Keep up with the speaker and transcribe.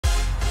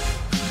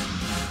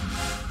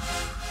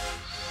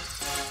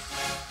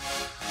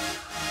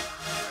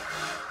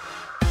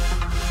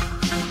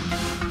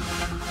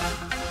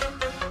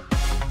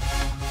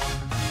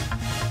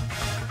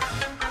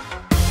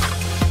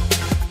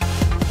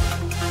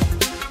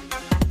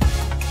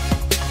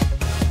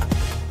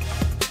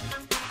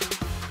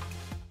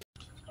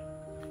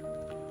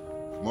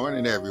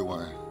morning,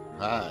 everyone.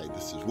 Hi,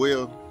 this is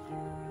Will.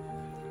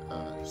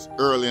 It's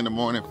early in the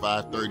morning,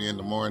 5:30 in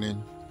the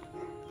morning.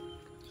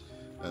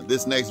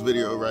 This next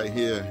video right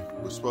here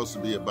was supposed to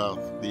be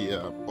about the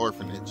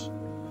orphanage.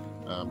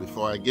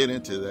 Before I get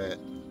into that,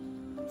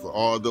 for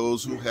all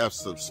those who have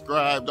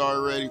subscribed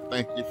already,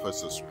 thank you for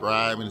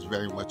subscribing. It's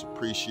very much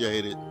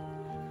appreciated.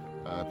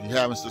 If you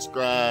haven't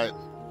subscribed,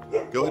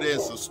 go ahead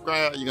and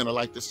subscribe. You're gonna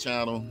like this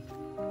channel.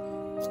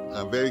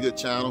 A very good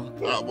channel.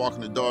 Out walking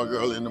the dog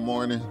early in the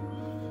morning.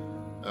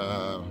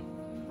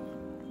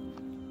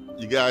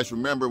 You guys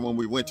remember when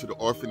we went to the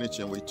orphanage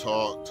and we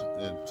talked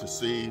and to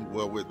see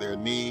what were their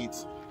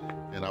needs,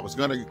 and I was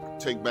gonna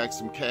take back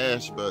some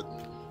cash, but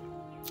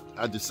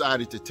I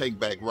decided to take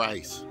back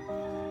rice.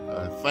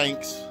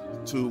 Thanks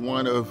to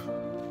one of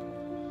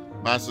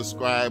my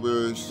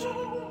subscribers,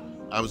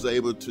 I was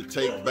able to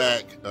take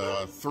back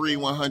 3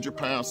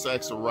 100-pound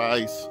sacks of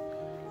rice.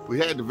 We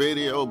had the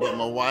video, but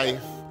my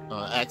wife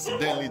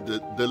accidentally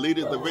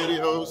deleted the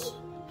videos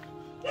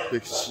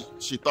because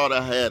she thought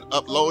I had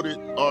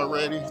uploaded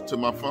already to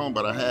my phone,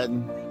 but I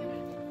hadn't.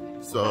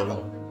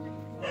 So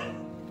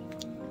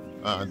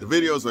the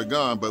videos are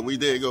gone, but we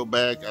did go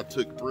back. I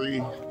took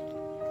 3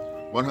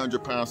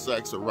 100-pound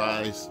sacks of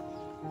rice.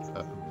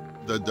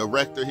 The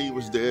director, he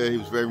was there. He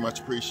was very much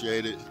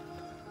appreciated.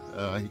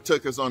 He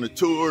took us on a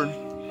tour.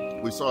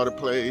 We saw the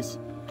place.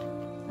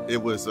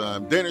 It was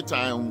dinner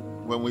time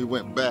when we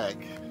went back,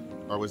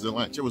 or was it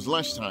lunch? It was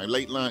lunchtime,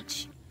 late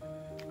lunch.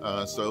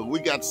 So we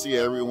got to see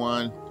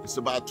everyone. It's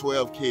about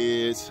 12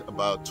 kids,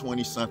 about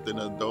 20-something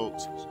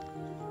adults,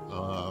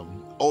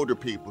 older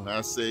people. I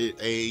say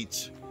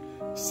age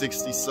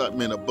 60-something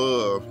and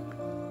above,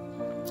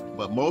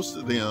 but most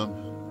of them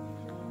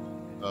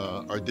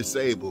are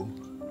disabled.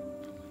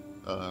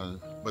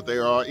 But they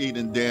are all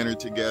eating dinner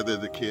together,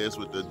 the kids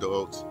with the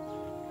adults,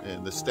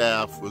 and the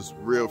staff was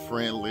real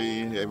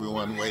friendly,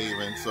 everyone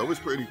waving, so it was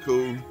pretty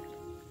cool.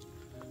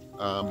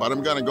 But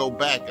I'm gonna go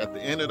back at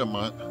the end of the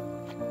month.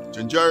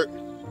 Ginger,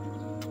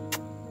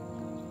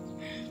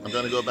 I'm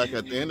gonna go back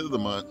at the end of the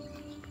month.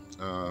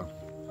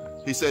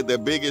 He said their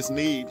biggest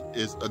need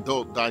is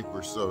adult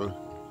diapers, so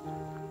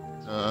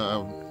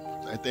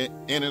at the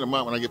end of the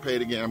month when I get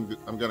paid again,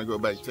 I'm gonna go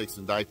back and take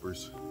some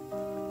diapers.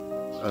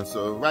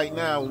 So right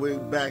now we're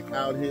back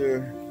out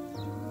here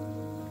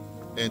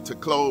in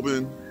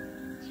Tacloban.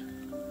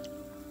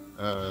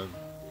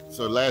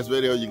 So last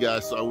video you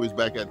guys saw, we was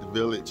back at the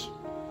village.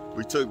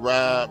 We took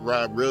Rob.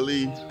 Rob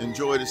really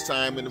enjoyed his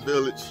time in the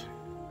village.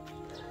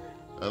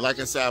 Like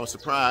I said, I was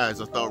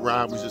surprised. I thought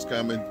Rob was just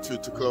coming to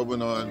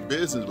Tacloban on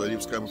business, but he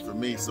was coming for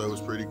me, so it was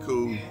pretty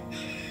cool.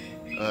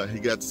 He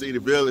got to see the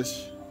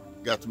village,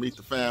 got to meet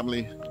the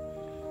family,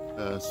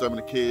 some of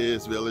the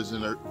kids,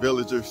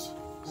 villagers.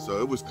 So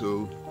it was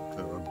cool.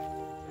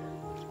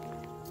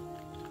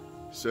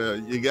 So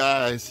you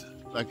guys,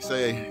 like I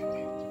say,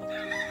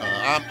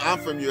 I'm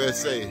from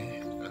USA.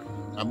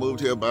 I moved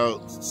here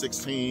about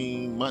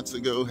 16 months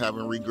ago,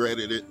 haven't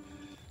regretted it.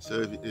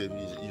 So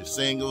if you're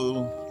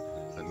single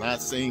or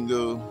not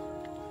single,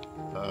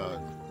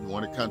 you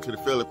want to come to the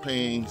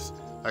Philippines,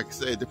 like I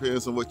said, it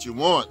depends on what you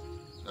want.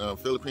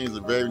 Philippines is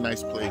a very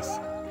nice place.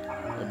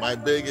 And my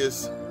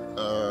biggest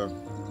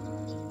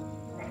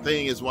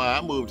thing is why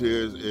I moved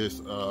here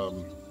is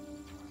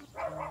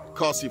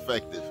cost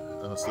effective.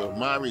 So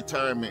my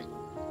retirement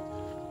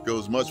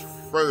goes much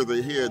further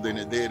here than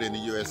it did in the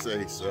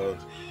USA. So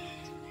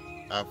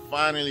I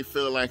finally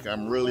feel like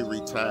I'm really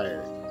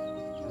retired.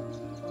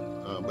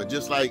 But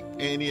just like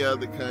any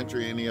other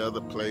country, any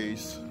other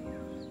place,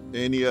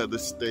 any other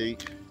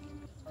state,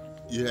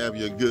 you have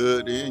your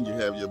good and you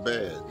have your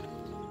bad.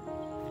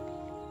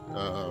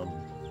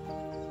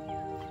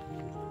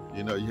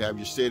 You know, you have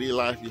your city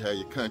life, you have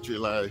your country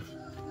life.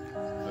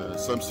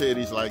 Some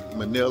cities like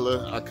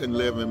Manila, I couldn't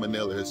live in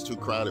Manila, it's too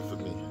crowded for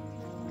me.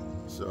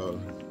 So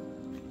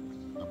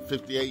I'm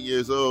 58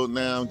 years old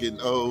now, I'm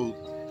getting old.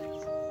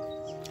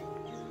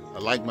 I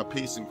like my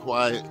peace and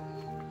quiet.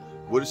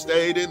 Would have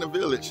stayed in the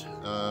village,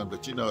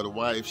 but you know, the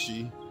wife,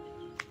 she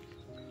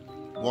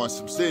wants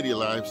some city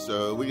life,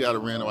 so we got a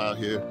rental out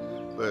here.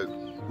 But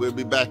we'll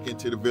be back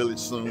into the village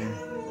soon,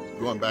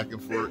 going back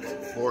and forth.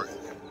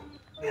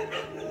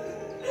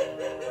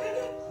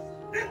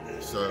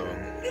 So,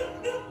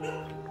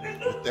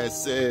 with that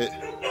said,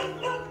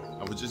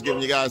 I was just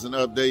giving you guys an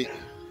update.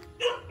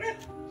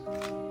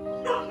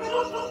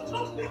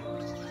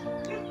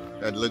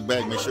 Had to look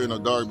back, make sure no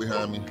dog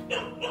behind me.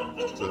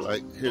 So,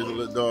 like, here's a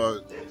little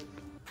dog.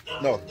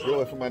 No, get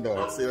away from my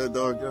dog. See that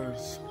dog,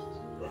 guys?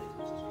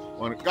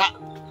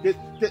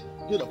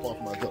 Get up off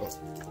my dog.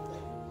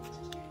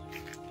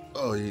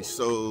 Oh, it's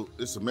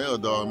a male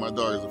dog. My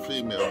dog is a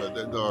female, but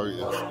that dog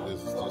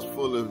is just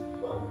full of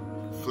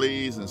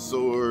fleas and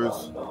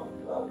sores.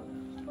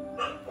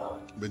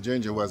 But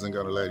Ginger wasn't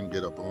gonna let him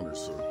get up on her,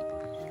 so.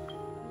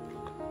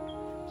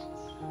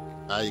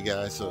 Hi, you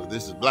guys. So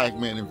this is Black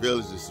Man in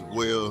Village. This is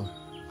Will.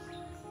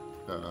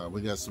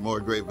 We got some more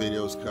great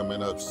videos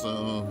coming up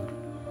soon.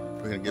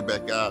 We're gonna get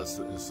back out. I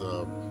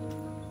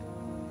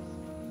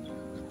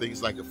think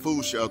it's like a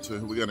food shelter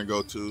we're gonna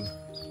go to.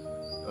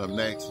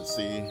 next and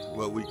see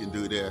what we can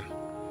do there.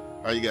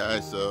 All right, you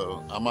guys,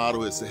 so our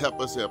motto is to help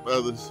us help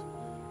others.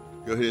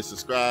 Go ahead,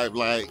 subscribe,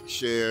 like,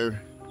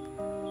 share.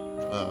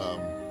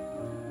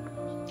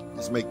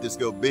 Let's make this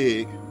go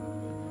big.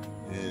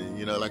 And,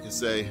 you know, like I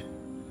say,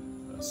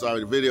 sorry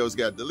the videos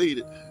got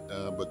deleted,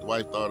 but the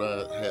wife thought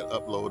I had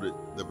uploaded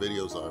the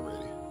videos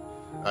already.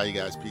 All right, you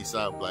guys, peace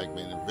out. Black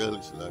men in the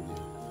village. Love you.